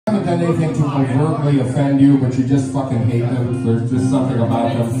done anything to overtly offend you, but you just fucking hate them. There's just something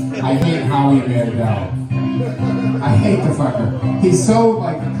about them. I hate Howie Mandel. I hate the fucker. He's so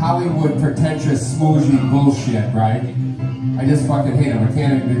like Hollywood pretentious, smoozy bullshit, right? I just fucking hate him. I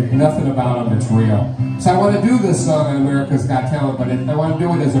can't, there's nothing about him that's real. So I want to do this song on America's Got Talent, but I want to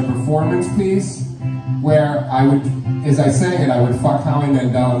do it as a performance piece where I would, as I sang it, I would fuck Howie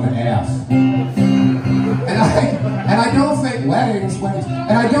Mandel in the ass. And I don't think weddings,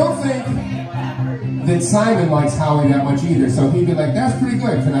 and I don't think that Simon likes Howie that much either, so he'd be like, that's pretty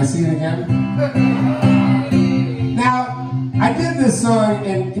good, can I see it again? Now, I did this song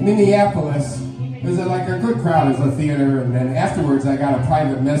in Minneapolis. It was like a good crowd, it was a theater, and then afterwards I got a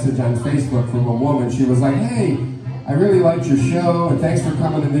private message on Facebook from a woman. She was like, hey, I really liked your show, and thanks for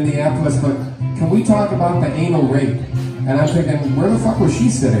coming to Minneapolis, but can we talk about the anal rape? And I'm thinking, where the fuck was she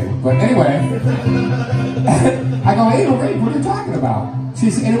sitting? But anyway, I go, anal rape, what are you talking about?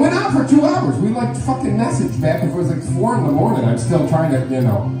 And it went on for 2 hours. We like fucking messaged back, it was like 4 in the morning. I'm still trying to, you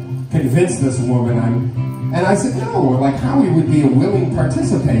know, convince this woman and I said, no, like Howie would be a willing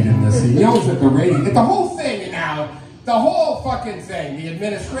participant in this. He knows that the rating, the whole thing now, the whole fucking thing, the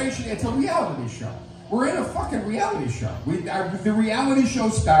administration, it's a reality show. We're in a fucking reality show. The reality show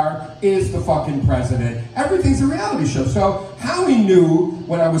star is the fucking president. Everything's a reality show. So Howie knew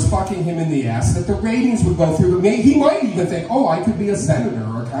when I was fucking him in the ass that the ratings would go through. He might even think, oh, I could be a senator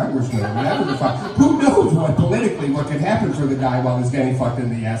or a congressman or whatever the fuck. Who knows what politically what could happen for the guy while he's getting fucked in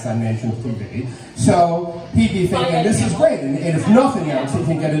the ass on national TV. So he'd be thinking, this is great. And if nothing else, he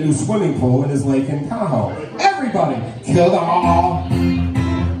can get a new swimming pool in his lake in Tahoe. Everybody, kill them all.